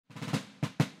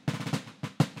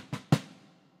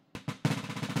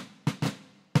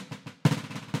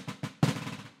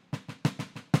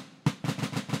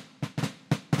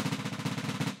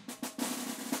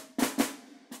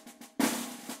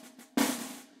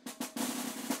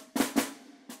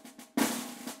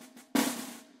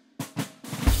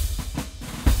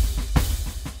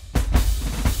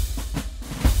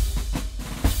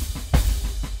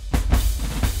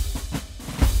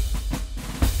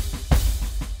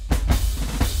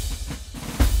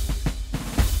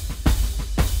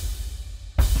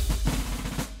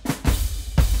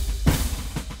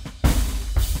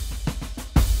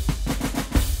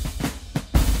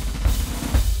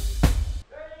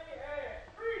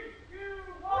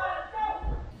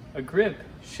A grip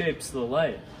shapes the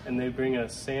light, and they bring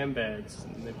us sandbags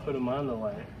and they put them on the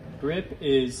light. Grip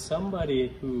is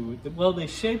somebody who, well, they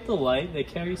shape the light, they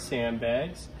carry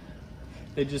sandbags,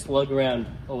 they just lug around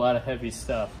a lot of heavy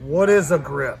stuff. What is a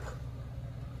grip?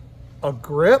 A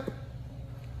grip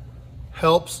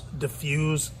helps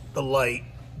diffuse the light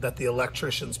that the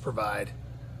electricians provide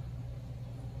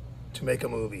to make a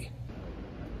movie.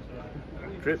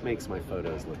 Grip makes my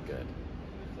photos look good.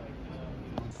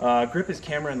 Grip is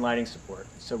camera and lighting support.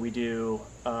 So we do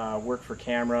work for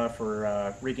camera,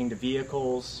 for rigging to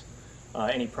vehicles,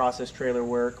 any process trailer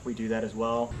work, we do that as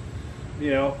well. You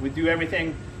know, we do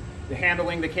everything,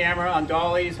 handling the camera on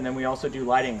dollies. And then we also do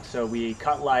lighting. So we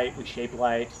cut light, we shape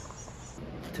light.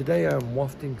 Today I'm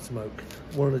wafting smoke.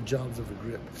 One of the jobs of a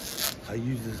grip. I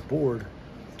use this board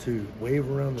to wave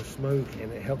around the smoke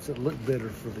and it helps it look better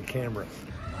for the camera.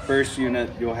 First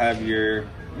unit, you'll have your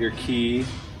key,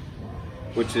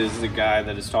 which is the guy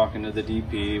that is talking to the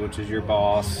DP, which is your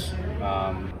boss.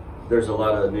 There's a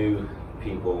lot of new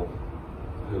people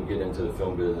who get into the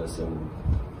film business and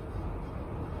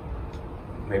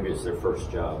maybe it's their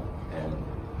first job and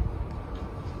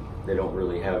they don't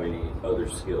really have any other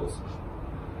skills.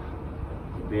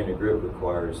 Being a grip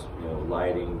requires, you know,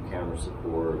 lighting, camera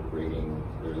support, rigging.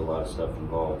 There's a lot of stuff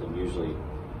involved, and usually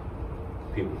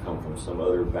people come from some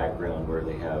other background where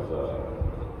they have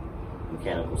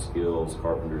mechanical skills,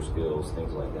 carpenter skills,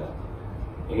 things like that.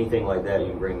 Anything like that you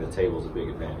can bring to the table is a big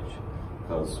advantage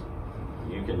because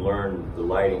you can learn the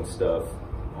lighting stuff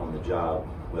on the job,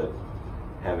 but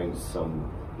having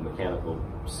some mechanical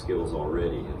skills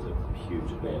already is a huge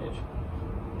advantage.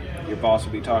 Your boss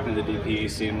will be talking to the DP,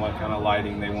 seeing what kind of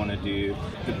lighting they want to do.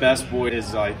 The best boy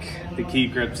is like the key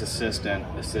grip's assistant,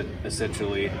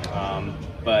 essentially,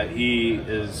 but he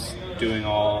is doing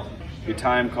all your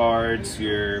time cards,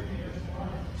 your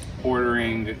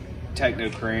ordering techno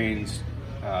cranes.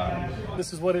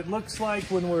 This is what it looks like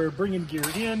when we're bringing gear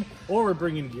in or we're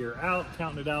bringing gear out,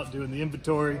 counting it out, doing the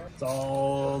inventory. It's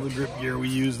all the grip gear we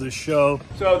use this show.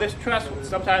 So this truss,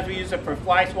 sometimes we use it for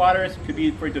fly swatters, could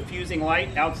be for diffusing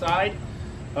light outside,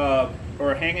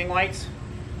 or hanging lights.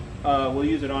 We'll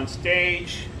use it on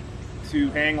stage to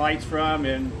hang lights from,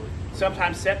 and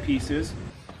sometimes set pieces.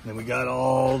 Then we got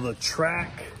all the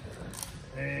track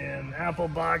and apple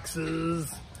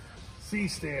boxes,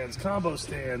 C-stands, combo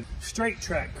stand, straight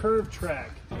track, curved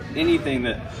track. Anything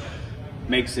that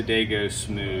makes the day go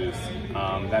smooth,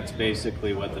 that's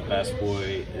basically what the best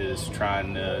boy is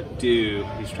trying to do.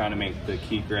 He's trying to make the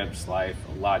key grip's life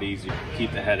a lot easier,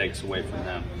 keep the headaches away from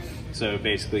them. So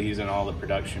basically he's in all the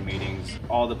production meetings,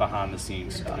 all the behind the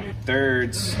scenes stuff.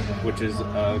 Thirds, which is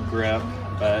a grip,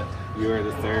 but you're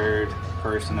the third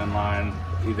person in line,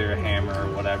 either a hammer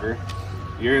or whatever.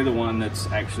 You're the one that's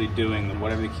actually doing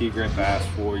whatever the key grip asks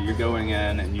for. You're going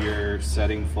in and you're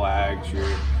setting flags,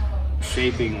 you're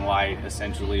shaping light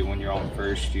essentially when you're on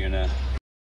first unit.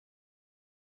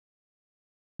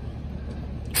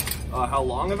 How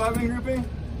long have I been gripping?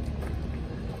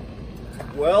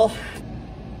 Well,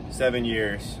 7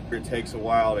 years. It takes a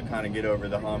while to kind of get over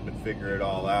the hump and figure it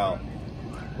all out.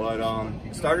 But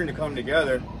it's starting to come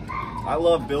together. I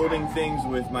love building things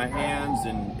with my hands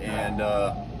and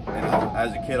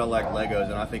as a kid, I liked Legos,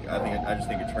 and I just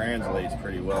think it translates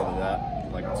pretty well to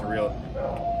that. Like, it's a real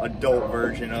adult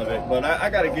version of it. But I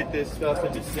got to get this stuff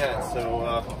into set,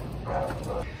 so.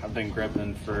 I've been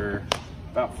gripping for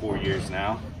about 4 years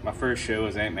now. My first show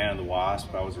was Ant-Man and the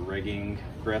Wasp. I was a rigging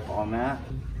grip on that.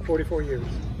 44 years.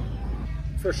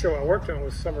 First show I worked on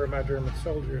was Summer of My German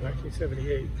Soldier in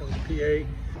 1978. I was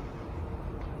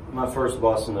PA. My first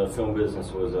boss in the film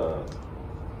business was the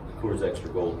Coors Extra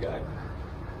Gold guy.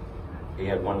 He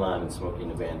had one line in Smokey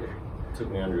and the Bandit. Took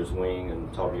me under his wing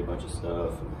and taught me a bunch of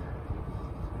stuff.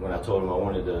 When I told him I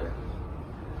wanted to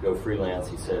go freelance,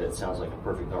 he said it sounds like a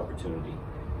perfect opportunity.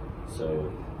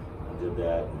 So I did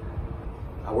that.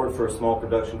 I worked for a small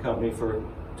production company for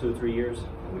 2 or 3 years,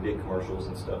 and we did commercials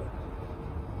and stuff.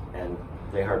 And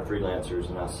they hired freelancers,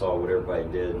 and I saw what everybody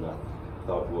did, and I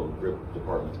thought, well, grip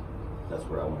department, that's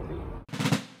where I want to be.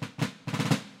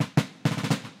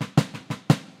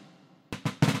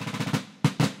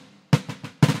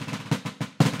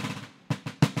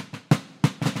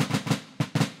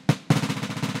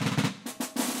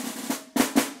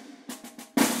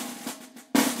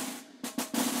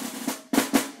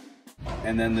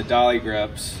 And then the dolly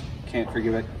grips, can't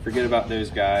forget about those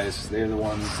guys. They're the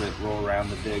ones that roll around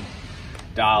the big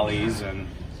dollies, and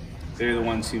they're the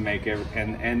ones who make it,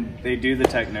 and they do the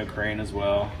techno crane as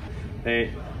well.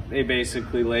 They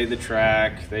basically lay the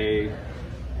track, they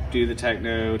do the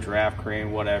techno, giraffe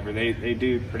crane, whatever. They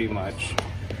do pretty much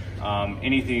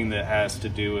anything that has to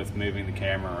do with moving the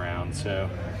camera around. So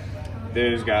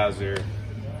those guys are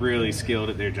really skilled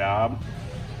at their job.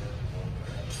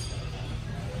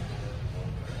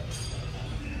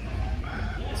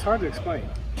 It's hard to explain.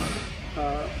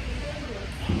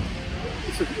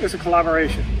 It's a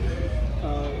collaboration.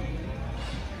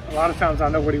 A lot of times I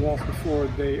know what he wants before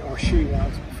or she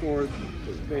wants before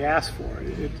they ask for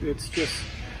it. It's just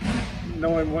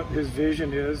knowing what his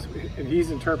vision is, and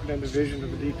he's interpreting the vision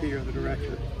of the DP or the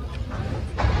director.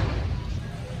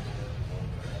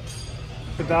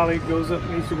 The dolly goes up,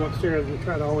 needs to go upstairs. We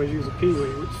try to always use a Pee-wee,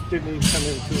 which didn't even come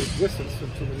into existence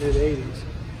until the mid-'80s.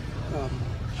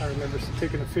 I remember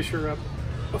taking a Fisher up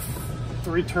a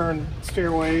 3-turn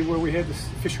stairway where we had the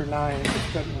Fisher 9,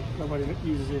 which nobody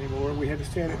uses anymore. We had to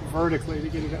stand it vertically to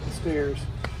get it up the stairs.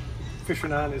 Fisher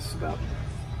 9 is about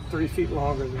 3 feet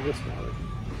longer than this dolly.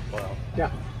 Wow.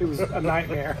 Yeah, it was a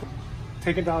nightmare.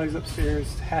 Taking dollies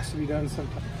upstairs has to be done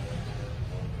sometime.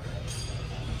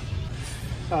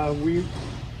 The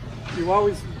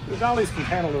dollies can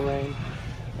handle the rain.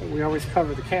 We always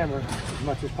cover the camera as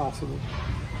much as possible.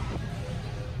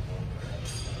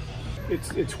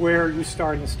 It's where you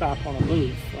start and stop on a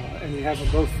move, and you have them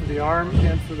both for the arm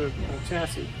and for the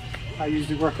chassis. I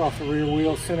usually work off the rear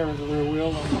wheel, center of the rear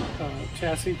wheel on the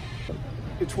chassis.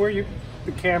 It's where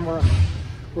the camera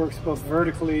works both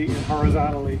vertically and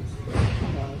horizontally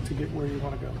to get where you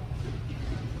want to go.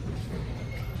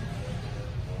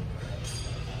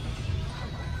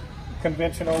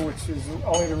 Conventional, which is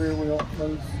only the rear wheel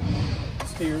moves,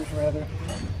 steers rather.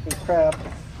 There's crab,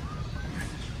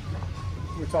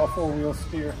 which all 4 wheels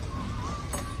steer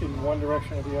in one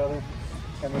direction or the other.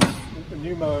 And there's the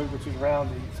new mode, which is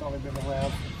roundy. It's only been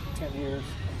around for 10 years.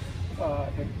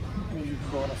 It means you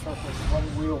can go in a circle.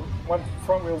 One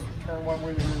front wheels turn one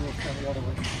way, the rear wheels turn the other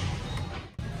way.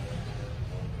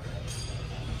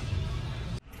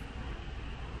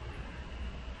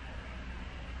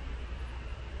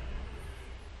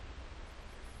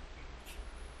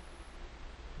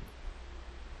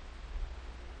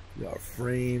 We got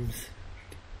frames,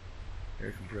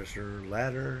 air compressor,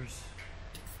 ladders,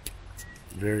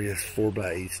 various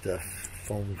 4x8 stuff,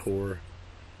 foam core,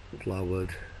 plywood.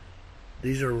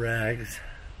 These are rags,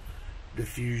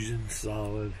 diffusion,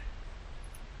 solid,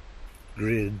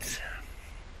 grids,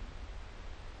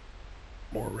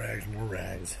 more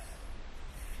rags,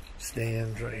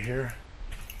 stands right here.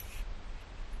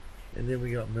 And then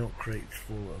we got milk crates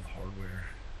full of hardware,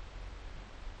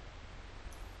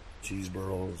 cheese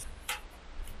burls.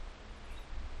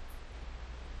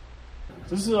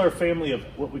 This is our family of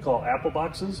what we call apple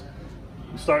boxes.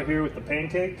 We start here with the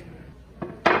pancake.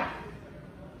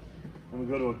 Then we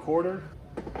go to a quarter.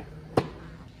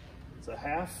 It's a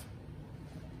half.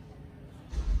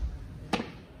 And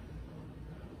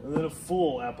then a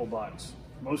full apple box.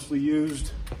 Mostly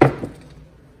used,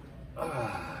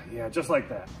 yeah, just like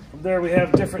that. From there we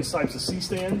have different types of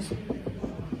C-stands.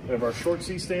 We have our short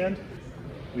C-stand.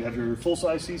 We have your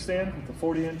full-size C-stand with the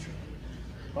 40-inch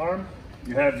arm.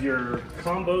 You have your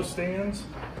combo stands.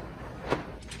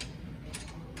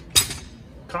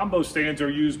 Combo stands are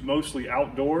used mostly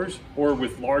outdoors or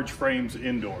with large frames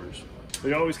indoors.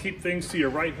 They always keep things to your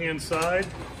right-hand side.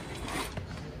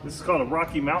 This is called a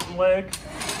Rocky Mountain leg.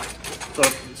 So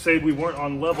say we weren't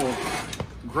on level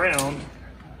ground,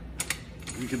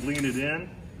 we could lean it in,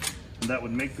 and that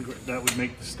would make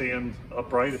the stand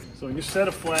upright. So when you set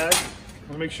a flag,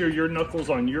 make sure your knuckles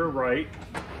on your right.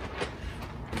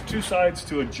 There's 2 sides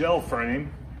to a gel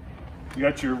frame. You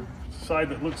got your side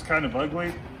that looks kind of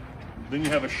ugly. Then you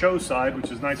have a show side,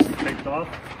 which is nicely taped off.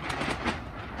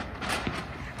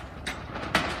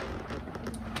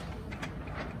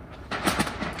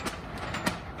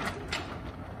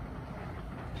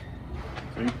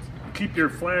 So you keep your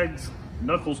flag's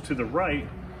knuckles to the right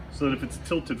so that if it's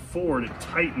tilted forward, it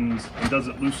tightens and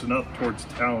doesn't loosen up towards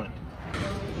talent.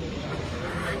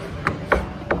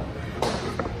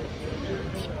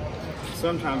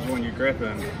 Sometimes when you're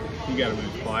gripping, you gotta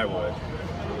move plywood.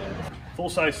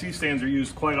 Full-size C-stands are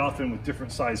used quite often with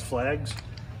different size flags.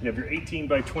 You have your 18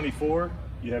 by 24,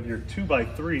 you have your 2 by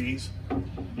 3s,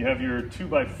 you have your 2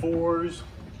 by 4s,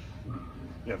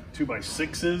 you have 2 by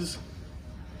 6s.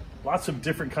 Lots of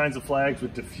different kinds of flags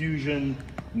with diffusion,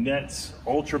 nets,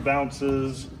 ultra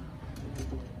bounces,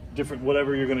 different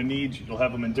whatever you're gonna need. You'll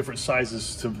have them in different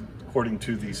sizes according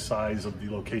to the size of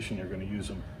the location you're gonna use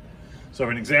them. So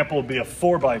an example would be a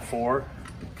 4x4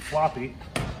 floppy.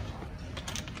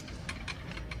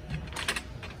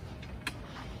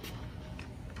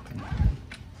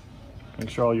 Make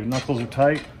sure all your knuckles are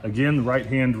tight. Again, the right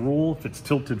hand rule, if it's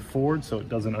tilted forward so it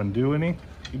doesn't undo any.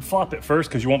 You'd flop it first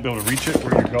because you won't be able to reach it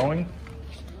where you're going.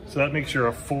 So that makes you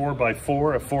a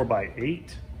 4x4, a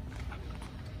 4x8.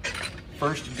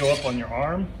 First you go up on your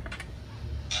arm,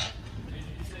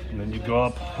 and then you go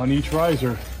up on each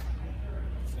riser.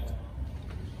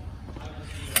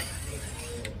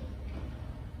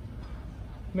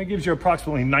 And that gives you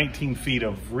approximately 19 feet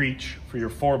of reach for your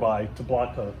 4x to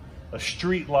block a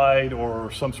street light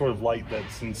or some sort of light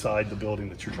that's inside the building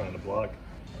that you're trying to block.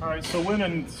 All right, so when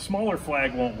a smaller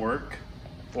flag won't work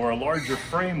or a larger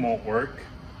frame won't work,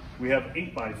 we have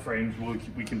 8x frames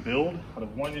we can build out of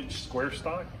 1-inch square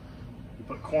stock. You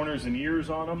put corners and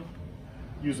ears on them,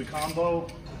 use a combo,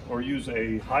 or use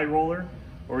a high roller,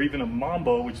 or even a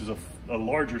mambo, which is a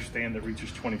larger stand that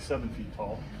reaches 27 feet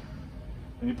tall.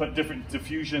 And you put different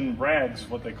diffusion rags,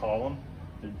 what they call them.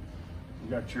 You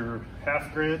got your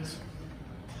half grids,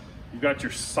 you got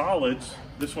your solids.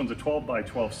 This one's a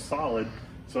 12x12 solid,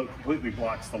 so it completely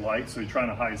blocks the light. So you're trying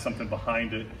to hide something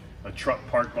behind it, a truck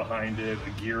parked behind it,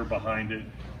 a gear behind it,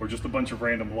 or just a bunch of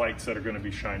random lights that are going to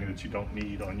be shining that you don't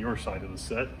need on your side of the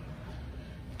set.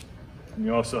 And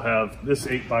you also have this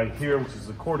 8x here, which is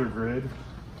a quarter grid,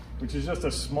 which is just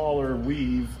a smaller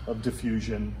weave of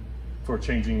diffusion for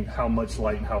changing how much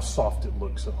light and how soft it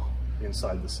looks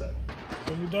inside the set.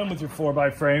 When you're done with your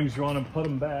 4x frames, you want to put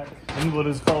them back in what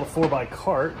is called a 4x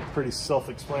cart. Pretty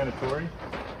self-explanatory.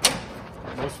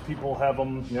 Most people have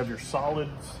them, you have your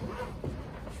solids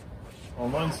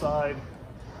on one side,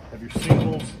 have your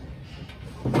singles,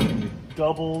 your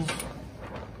doubles.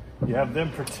 You have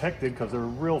them protected because they're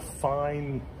real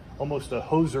fine, almost a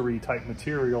hosiery type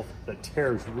material that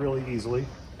tears really easily.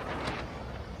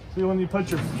 So when you put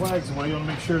your flags away, you want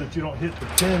to make sure that you don't hit the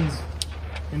pins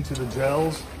into the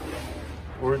gels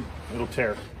or it'll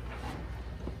tear.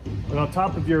 And on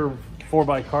top of your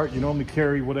 4x cart, you normally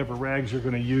carry whatever rags you're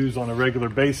going to use on a regular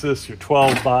basis, your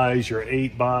 12x, your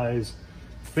 8x,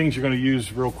 things you're going to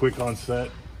use real quick on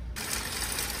set.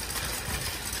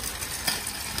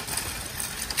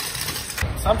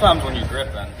 Sometimes when you're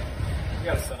gripping, you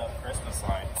gotta set up Christmas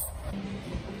lights.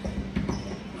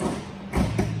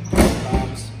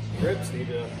 Sometimes grips need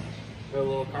to do a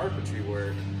little carpentry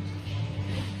work.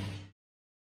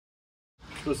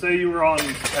 So say you were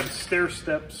at stair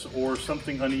steps or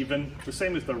something uneven, the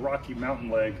same as the Rocky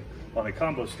Mountain leg on a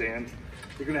combo stand,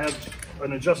 you're gonna have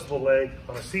an adjustable leg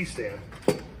on a C-stand.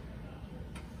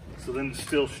 So then it's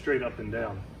still straight up and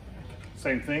down.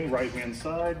 Same thing, right hand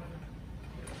side.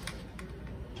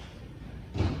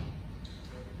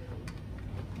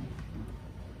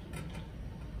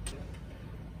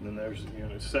 And then there's,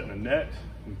 setting a net,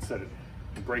 you can set it,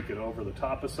 break it over the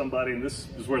top of somebody, and this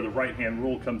is where the right hand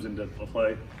rule comes into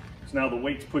play. So now the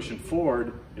weight's pushing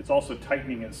forward, it's also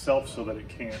tightening itself so that it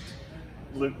can't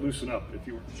loosen up. If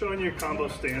you were showing your combo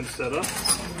stand setup,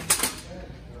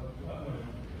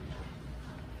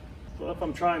 so if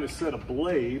I'm trying to set a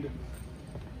blade,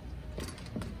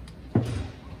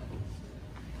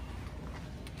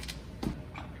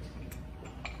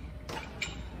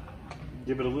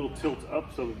 give it a little tilt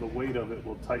up so that the weight of it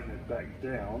will tighten it back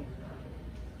down.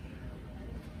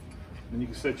 Then you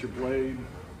can set your blade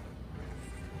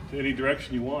to any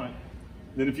direction you want.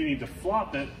 Then if you need to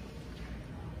flop it,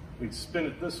 we can spin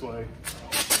it this way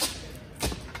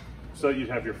so you'd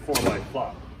have your 4x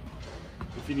flop.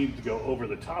 If you need to go over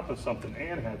the top of something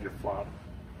and have your flop,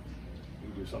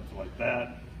 you can do something like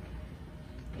that.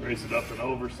 Raise it up and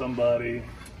over somebody,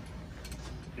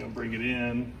 bring it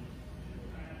in.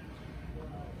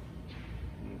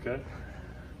 Okay.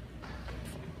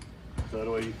 So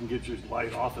that way you can get your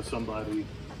light off of somebody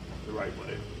the right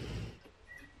way.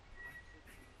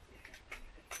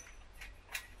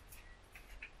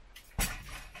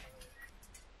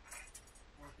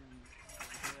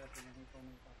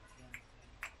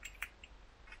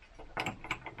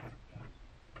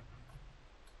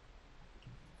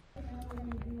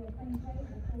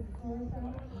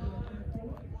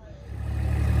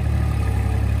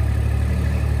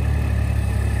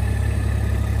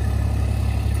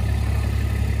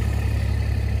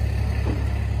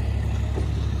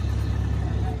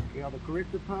 The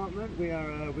grip department. We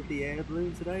are with the air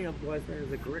balloon today, otherwise known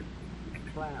as a grip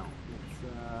cloud.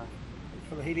 It's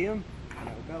full of helium and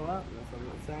it'll go up. There's some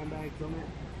little sandbags on it.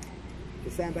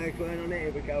 The sandbags going on it,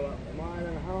 it would go up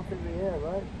 1.5 miles in the air,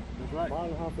 right? That's right.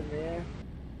 1.5 miles in the air.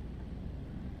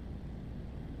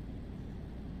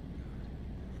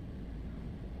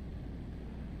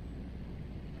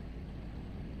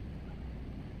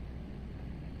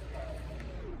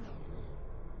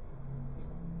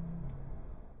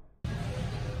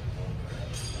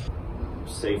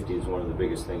 Safety is one of the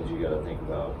biggest things you got to think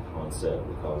about on set,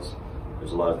 because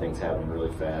there's a lot of things happening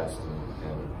really fast,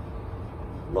 and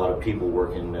a lot of people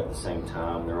working at the same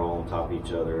time. They're all on top of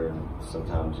each other, and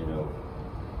sometimes, you know,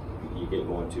 you get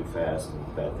going too fast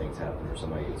and bad things happen or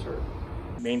somebody gets hurt.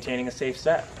 Maintaining a safe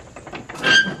set.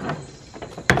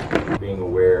 Being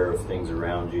aware of things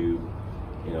around you,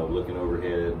 you know, looking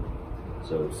overhead.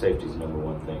 So safety's the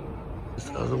 #1 thing. This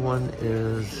other one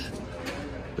is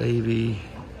baby,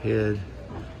 head,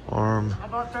 arm,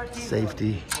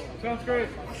 safety, Sounds great.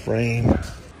 frame.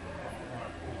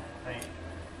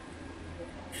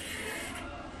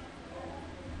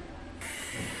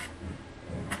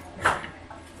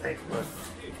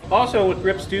 Also, what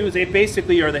grips do is they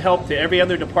basically are the help to every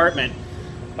other department.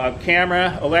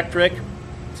 Camera, electric,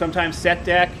 sometimes set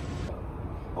deck.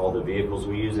 All the vehicles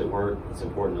we use at work, it's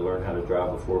important to learn how to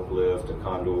drive a forklift, a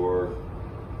condor,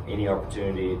 any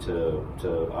opportunity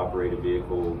to operate a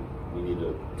vehicle. You need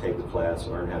to take the class,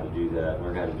 learn how to do that,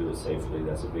 learn how to do it safely.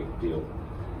 That's a big deal.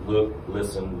 Look,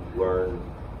 listen, learn,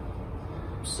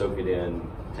 soak it in,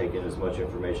 take in as much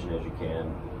information as you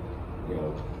can. You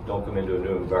know, don't come into a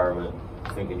new environment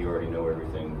thinking you already know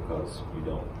everything, because you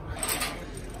don't.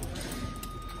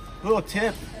 Little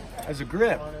tip as a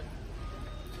grip.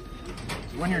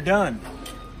 When you're done,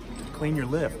 clean your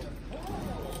lift.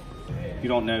 If you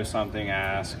don't know something,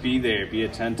 ask. Be there, be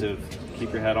attentive,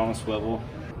 keep your head on a swivel.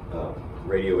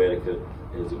 Radio etiquette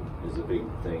is a big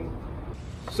thing.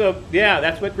 So yeah,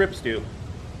 that's what grips do.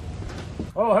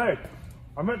 Oh, hey,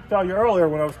 I meant to tell you earlier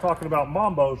when I was talking about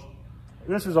Mambos,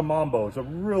 this is a Mambo. It's a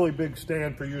really big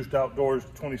stand for used outdoors,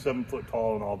 27 foot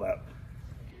tall and all that.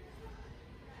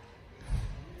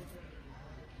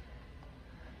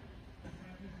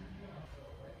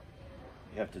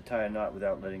 You have to tie a knot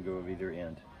without letting go of either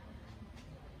end.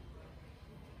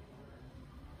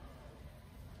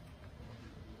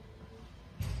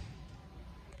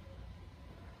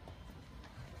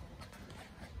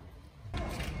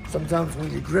 Sometimes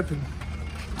when you're gripping,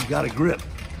 you gotta grip.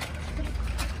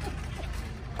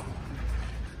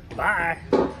 Bye.